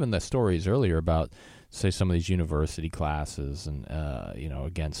 Even the stories earlier about, say, some of these university classes and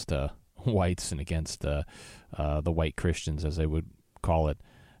against whites and against the white Christians, as they would call it.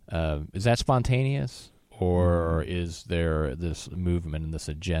 Is that spontaneous, or is there this movement and this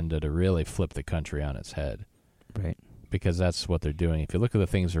agenda to really flip the country on its head? Right. Because that's what they're doing. If you look at the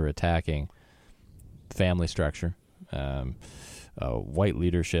things they're attacking, family structure, white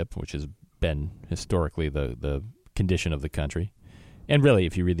leadership, which has been historically the condition of the country, and really,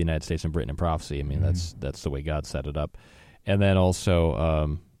 if you read the United States and Britain and prophecy, I mean that's the way God set it up. And then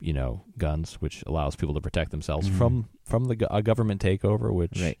also, guns, which allows people to protect themselves from a government takeover,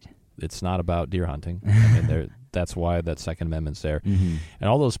 which it's not about deer hunting. I mean, that's why that Second Amendment's there. And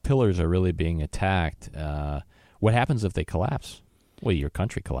all those pillars are really being attacked. What happens if they collapse? Well, your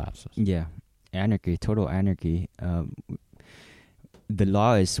country collapses. Yeah, anarchy, total anarchy. The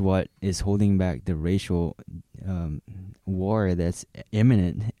law is what is holding back the racial war that's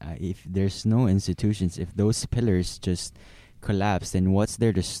imminent. If there's no institutions, if those pillars just collapse, then what's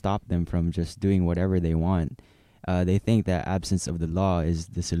there to stop them from just doing whatever they want? They think that absence of the law is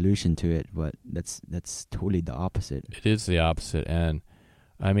the solution to it, but that's totally the opposite. It is the opposite, and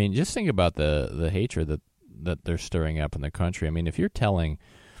I mean, just think about the hatred that they're stirring up in the country. I mean, if you're telling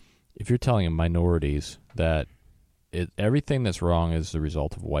minorities that everything that's wrong is the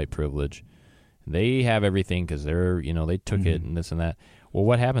result of white privilege, They have everything because they're, they took it and this and that. Well,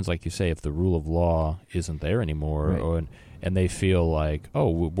 what happens, like you say, if the rule of law isn't there anymore, and they feel like, oh,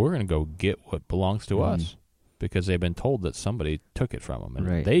 we're going to go get what belongs to us because they've been told that somebody took it from them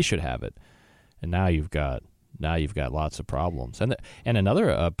and they should have it, and now you've got lots of problems. And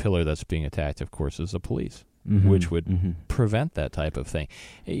another pillar that's being attacked, of course, is the police, which would prevent that type of thing.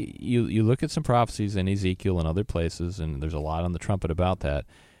 You look at some prophecies in Ezekiel and other places, and there's a lot on the trumpet about that,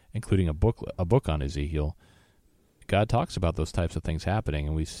 including a book on Ezekiel. God talks about those types of things happening,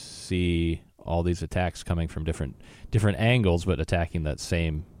 and we see all these attacks coming from different angles, but attacking that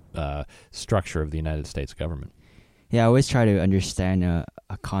same structure of the United States government. Yeah, I always try to understand a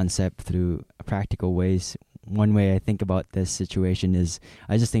concept through practical ways. One way I think about this situation is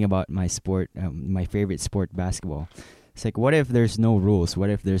I just think about my sport, my favorite sport, basketball. It's like, what if there's no rules? What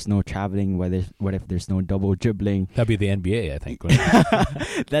if there's no traveling? What if there's no double dribbling? That'd be the NBA, I think.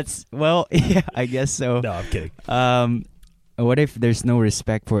 Yeah, I guess so. No, I'm kidding. What if there's no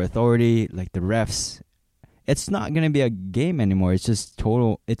respect for authority, like the refs? It's not going to be a game anymore. It's just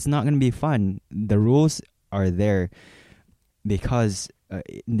total. It's not going to be fun. The rules are there because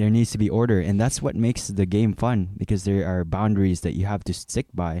there needs to be order, and that's what makes the game fun, because there are boundaries that you have to stick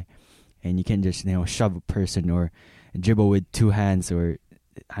by, and you can't just shove a person or dribble with two hands, or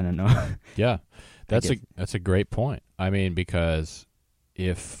I don't know. Yeah, that's a great point. I mean, because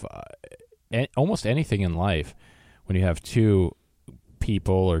if almost anything in life, when you have two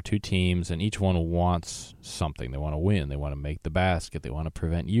people or two teams and each one wants something, they want to win, they want to make the basket, they want to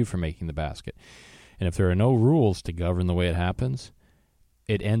prevent you from making the basket, and if there are no rules to govern the way it happens,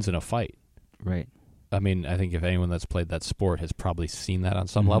 it ends in a fight. Right. I mean, I think if anyone that's played that sport has probably seen that on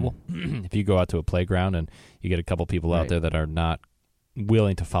some level. If you go out to a playground and you get a couple people out there that are not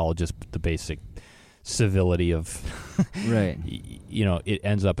willing to follow just the basic civility of, it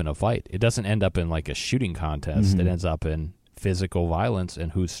ends up in a fight. It doesn't end up in like a shooting contest. It ends up in physical violence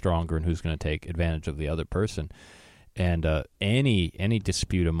and who's stronger and who's going to take advantage of the other person. And any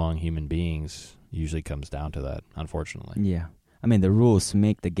dispute among human beings usually comes down to that, unfortunately. Yeah. I mean, the rules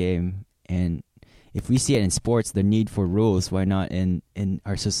make the game, and if we see it in sports, the need for rules, why not in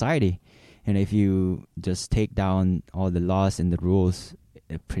our society? And if you just take down all the laws and the rules,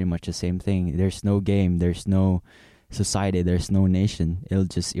 pretty much the same thing. There's no game, there's no society, there's no nation. It'll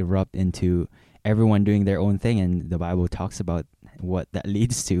just erupt into everyone doing their own thing, and the Bible talks about what that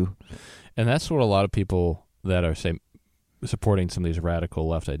leads to. And that's what a lot of people that are, say, supporting some of these radical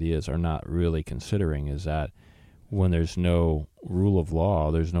left ideas are not really considering, is that when there's no rule of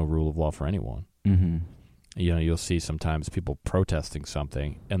law, there's no rule of law for anyone. You'll see sometimes people protesting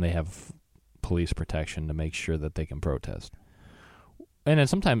something, and they have police protection to make sure that they can protest. And in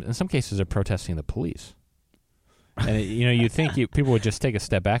some cases, they're protesting the police. And you think people would just take a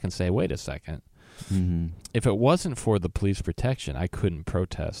step back and say, "Wait a second. If it wasn't for the police protection, I couldn't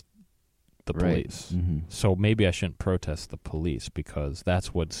protest the police. So maybe I shouldn't protest the police because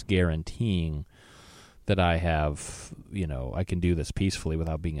that's what's guaranteeing that I have, I can do this peacefully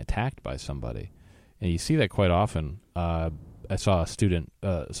without being attacked by somebody." And you see that quite often. I saw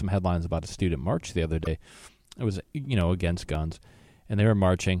some headlines about a student march the other day. It was, against guns. And they were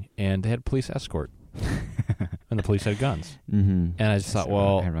marching, and they had police escort. And the police had guns. And I just thought,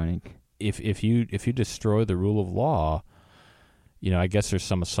 well, ironic. If you destroy the rule of law, I guess there's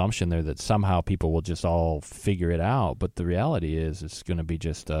some assumption there that somehow people will just all figure it out. But the reality is it's going to be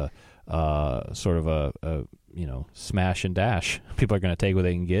just a sort of a smash and dash. People are going to take what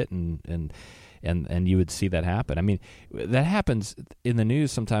they can get, and you would see that happen. I mean, that happens in the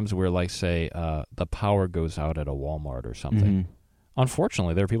news sometimes where, like, say, the power goes out at a Walmart or something.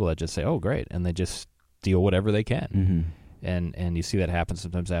 Unfortunately, there are people that just say, "Oh, great," and they just steal whatever they can. And you see that happen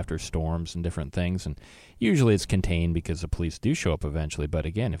sometimes after storms and different things. And usually it's contained because the police do show up eventually. But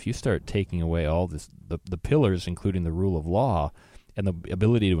again, if you start taking away all this, the pillars, including the rule of law and the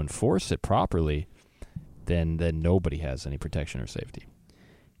ability to enforce it properly, then nobody has any protection or safety.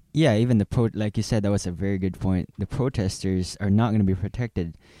 Yeah, even like you said, that was a very good point. The protesters are not going to be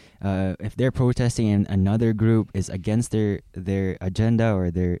protected. If they're protesting and another group is against their agenda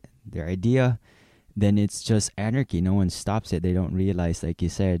or their idea, then it's just anarchy. No one stops it. They don't realize, like you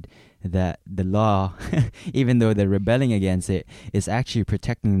said, that the law, even though they're rebelling against it, is actually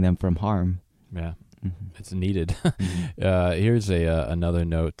protecting them from harm. Yeah, it's needed. Here's another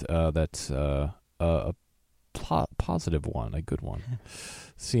note that's a positive one, a good one.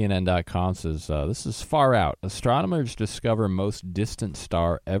 CNN.com says, this is far out. Astronomers discover most distant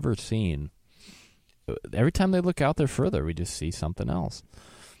star ever seen. Every time they look out there further, we just see something else.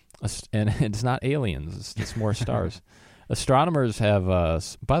 And it's not aliens. It's more stars. Astronomers have,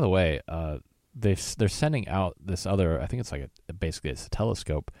 by the way, they're sending out this other, I think it's like basically it's a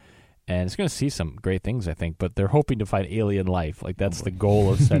telescope, and it's going to see some great things, I think, but they're hoping to find alien life. Like, that's the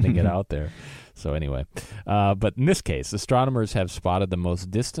goal of sending it out there. So anyway, but in this case, astronomers have spotted the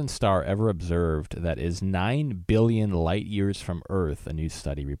most distant star ever observed that is 9 billion light years from Earth, a new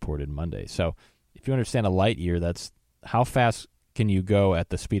study reported Monday. So if you understand a light year, that's how fast can you go at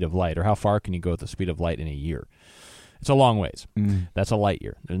the speed of light, or how far can you go at the speed of light in a year? It's a long ways. That's a light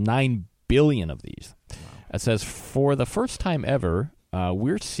year. There's 9 billion of these. Wow. It says, for the first time ever,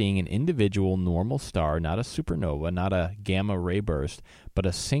 we're seeing an individual normal star, not a supernova, not a gamma ray burst, but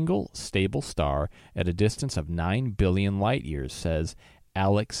a single stable star at a distance of 9 billion light years, says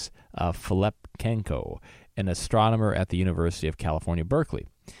Alex Filepchenko, an astronomer at the University of California, Berkeley.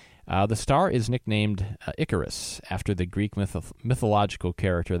 The star is nicknamed Icarus, after the Greek mythological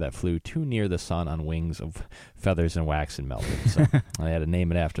character that flew too near the sun on wings of feathers and wax and melted. So I had to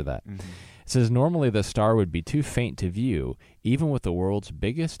name it after that. Mm-hmm. It says normally the star would be too faint to view, even with the world's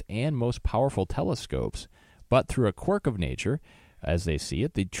biggest and most powerful telescopes, but through a quirk of nature, as they see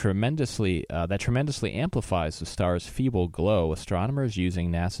it, that tremendously amplifies the star's feeble glow. Astronomers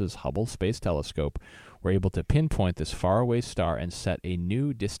using NASA's Hubble Space Telescope were able to pinpoint this faraway star and set a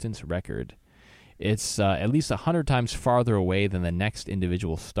new distance record. It's at least 100 times farther away than the next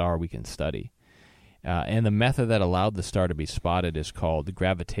individual star we can study. And the method that allowed the star to be spotted is called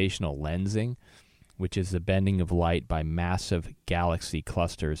gravitational lensing, which is the bending of light by massive galaxy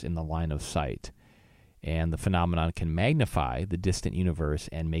clusters in the line of sight. And the phenomenon can magnify the distant universe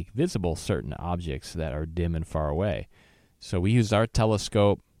and make visible certain objects that are dim and far away. So we used our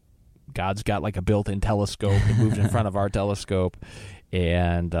telescope. God's got like a built-in telescope that moved in front of our telescope,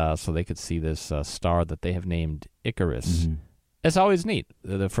 and so they could see this star that they have named Icarus. Mm-hmm. It's always neat.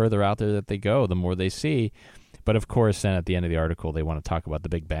 The further out there that they go, the more they see. But, of course, then at the end of the article, they want to talk about the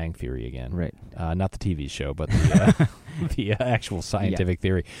Big Bang Theory again. Right. Not the TV show, but the actual scientific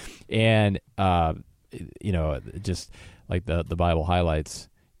theory. And, just like the Bible highlights,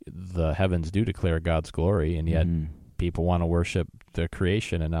 the heavens do declare God's glory, and yet people want to worship the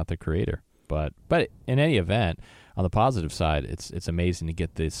creation and not the creator. But in any event, on the positive side, it's amazing to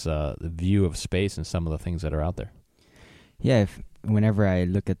get this view of space and some of the things that are out there. Yeah, whenever I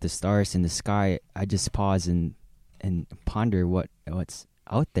look at the stars in the sky, I just pause and ponder what's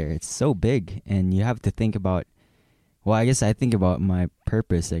out there. It's so big, and you have to think about, well, I guess I think about my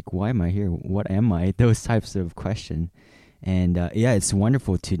purpose, like, why am I here? What am I? Those types of questions. And it's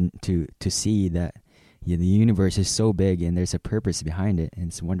wonderful to see that the universe is so big and there's a purpose behind it, and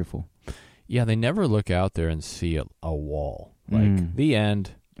it's wonderful. Yeah, they never look out there and see a wall. Like, the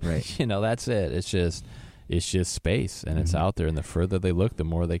end. Right. That's it. It's just space, and it's out there, and the further they look, the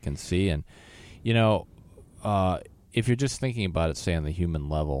more they can see. And, if you're just thinking about it, say, on the human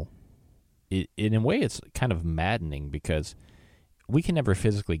level, in a way it's kind of maddening because we can never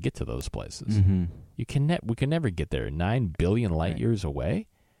physically get to those places. Mm-hmm. We can never get there. 9 billion light years away?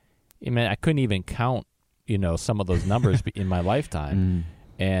 I mean, I couldn't even count, some of those numbers in my lifetime.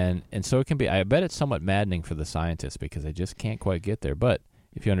 And so it can be, I bet it's somewhat maddening for the scientists because they just can't quite get there. But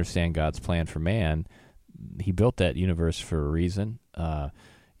if you understand God's plan for man, he built that universe for a reason.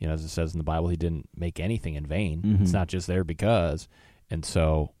 As it says in the Bible, he didn't make anything in vain. Mm-hmm. It's not just there because. And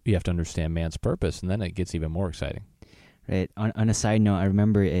so you have to understand man's purpose, and then it gets even more exciting. Right. On a side note, I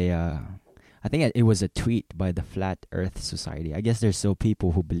remember I think it was a tweet by the Flat Earth Society. I guess there's still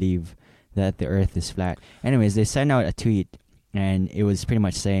people who believe that the Earth is flat. Anyways, they sent out a tweet, and it was pretty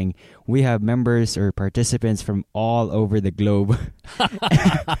much saying, we have members or participants from all over the globe.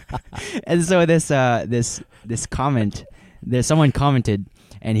 And so this comment, someone commented,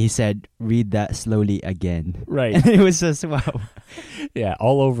 and he said, read that slowly again. Right. And it was just, wow. Yeah,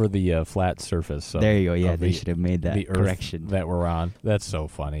 all over the flat surface. There you go. Yeah, they should have made that correction. That we're on. That's so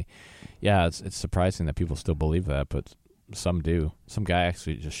funny. Yeah, it's surprising that people still believe that, but some do. Some guy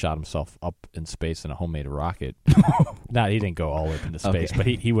actually just shot himself up in space in a homemade rocket. He didn't go all the way up into space, but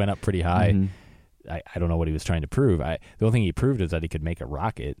he went up pretty high. Mm-hmm. I don't know what he was trying to prove. The only thing he proved is that he could make a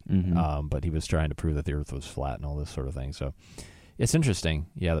rocket, but he was trying to prove that the Earth was flat and all this sort of thing. So it's interesting,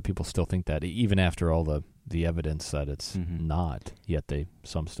 that people still think that, even after all the evidence that it's not, yet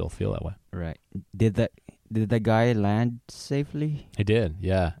some still feel that way. Right. Did the guy land safely? He did,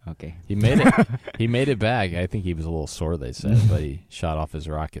 yeah. Okay. He made it. He made it back. I think he was a little sore, they said, but he shot off his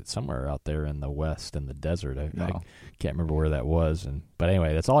rocket somewhere out there in the west in the desert. I can't remember where that was. But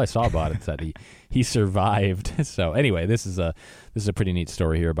anyway, that's all I saw about it, is that he survived. So anyway, this is a pretty neat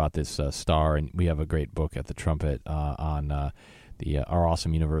story here about this star, and we have a great book at the Trumpet on Our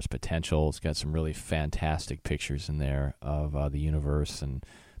Awesome Universe Potential. It's got some really fantastic pictures in there of the universe and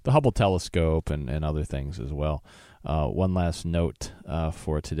the Hubble telescope and other things as well. One last note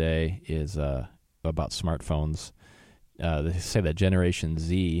for today is about smartphones. They say that Generation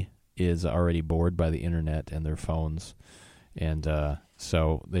Z is already bored by the internet and their phones. And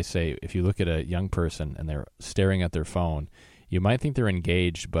so they say if you look at a young person and they're staring at their phone, you might think they're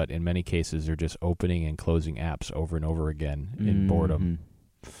engaged, but in many cases they're just opening and closing apps over and over again in boredom.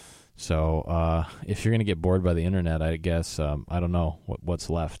 So if you're going to get bored by the internet, I guess, I don't know what's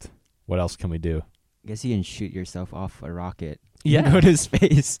left. What else can we do? I guess you can shoot yourself off a rocket. Yeah. Go to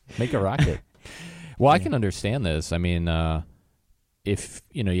space. Make a rocket. Well, I can understand this. I mean, if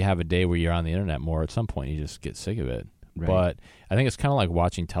you have a day where you're on the internet more, at some point you just get sick of it. Right. But I think it's kind of like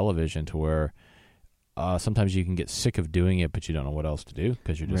watching television, to where sometimes you can get sick of doing it, but you don't know what else to do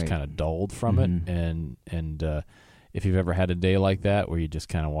because you're just kind of dulled from it. And if you've ever had a day like that where you just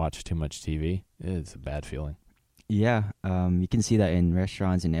kind of watch too much TV, it's a bad feeling. Yeah, you can see that in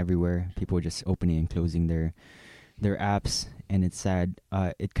restaurants and everywhere. People just opening and closing their apps, and it's sad.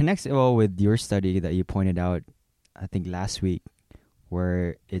 It connects well with your study that you pointed out, I think last week,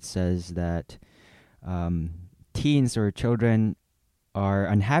 where it says that teens or children are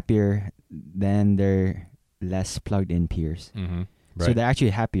unhappier than their less plugged-in peers. Mm-hmm. Right. So they're actually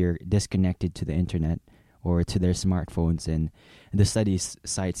happier disconnected to the internet or to their smartphones. And the study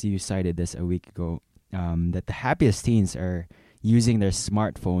cites, you cited this a week ago, that the happiest teens are using their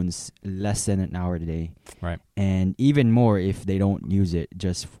smartphones less than an hour a day. Right. And even more if they don't use it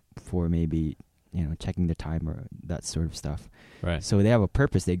just for maybe, checking the time or that sort of stuff. Right. So they have a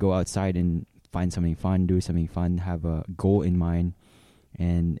purpose. They go outside and find something fun, do something fun, have a goal in mind.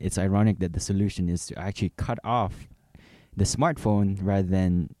 And it's ironic that the solution is to actually cut off the smartphone rather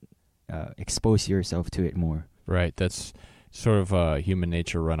than expose yourself to it more. Right. That's sort of human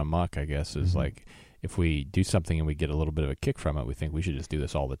nature run amok, I guess, is like if we do something and we get a little bit of a kick from it, we think we should just do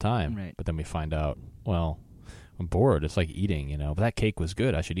this all the time. Right. But then we find out, well, I'm bored. It's like eating, but that cake was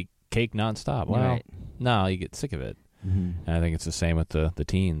good. I should eat cake nonstop. Well, no, you get sick of it. And I think it's the same with the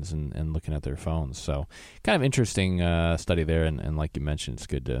teens and looking at their phones. So kind of interesting study there. And like you mentioned, it's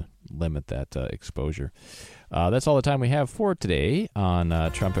good to limit that exposure. That's all the time we have for today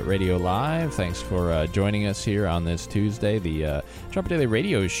on Trumpet Radio Live. Thanks for joining us here on this Tuesday. The Trumpet Daily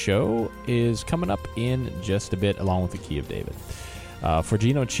Radio Show is coming up in just a bit, along with the Key of David. For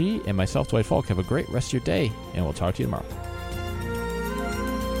Gino Chi and myself, Dwight Falk, have a great rest of your day, and we'll talk to you tomorrow.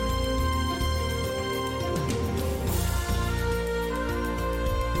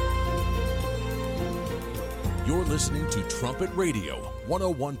 You're listening to Trumpet Radio,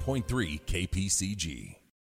 101.3 KPCG.